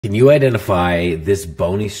Can you identify this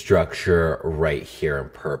bony structure right here in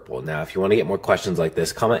purple? Now, if you want to get more questions like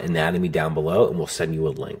this, comment anatomy down below and we'll send you a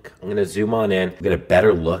link. I'm going to zoom on in, get a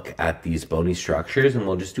better look at these bony structures, and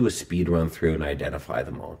we'll just do a speed run through and identify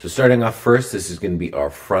them all. So starting off first, this is going to be our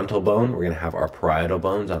frontal bone. We're going to have our parietal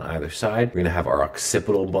bones on either side. We're going to have our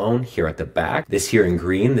occipital bone here at the back. This here in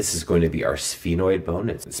green, this is going to be our sphenoid bone.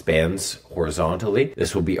 It spans horizontally.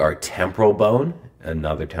 This will be our temporal bone.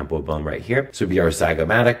 Another temporal bone right here. This would be our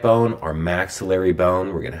zygomatic bone, our maxillary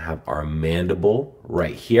bone. We're going to have our mandible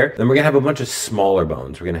right here. Then we're going to have a bunch of smaller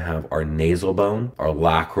bones. We're going to have our nasal bone, our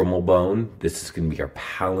lacrimal bone. This is going to be our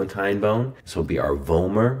palatine bone. This will be our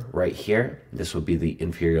vomer right here. This will be the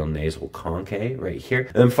inferior nasal conchae right here.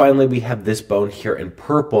 And then finally, we have this bone here in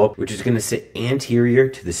purple, which is going to sit anterior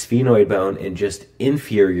to the sphenoid bone and just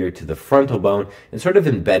inferior to the frontal bone and sort of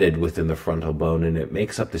embedded within the frontal bone. And it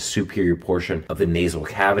makes up the superior portion of the nasal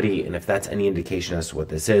cavity. And if that's any indication as to what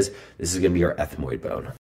this is going to be our ethmoid bone.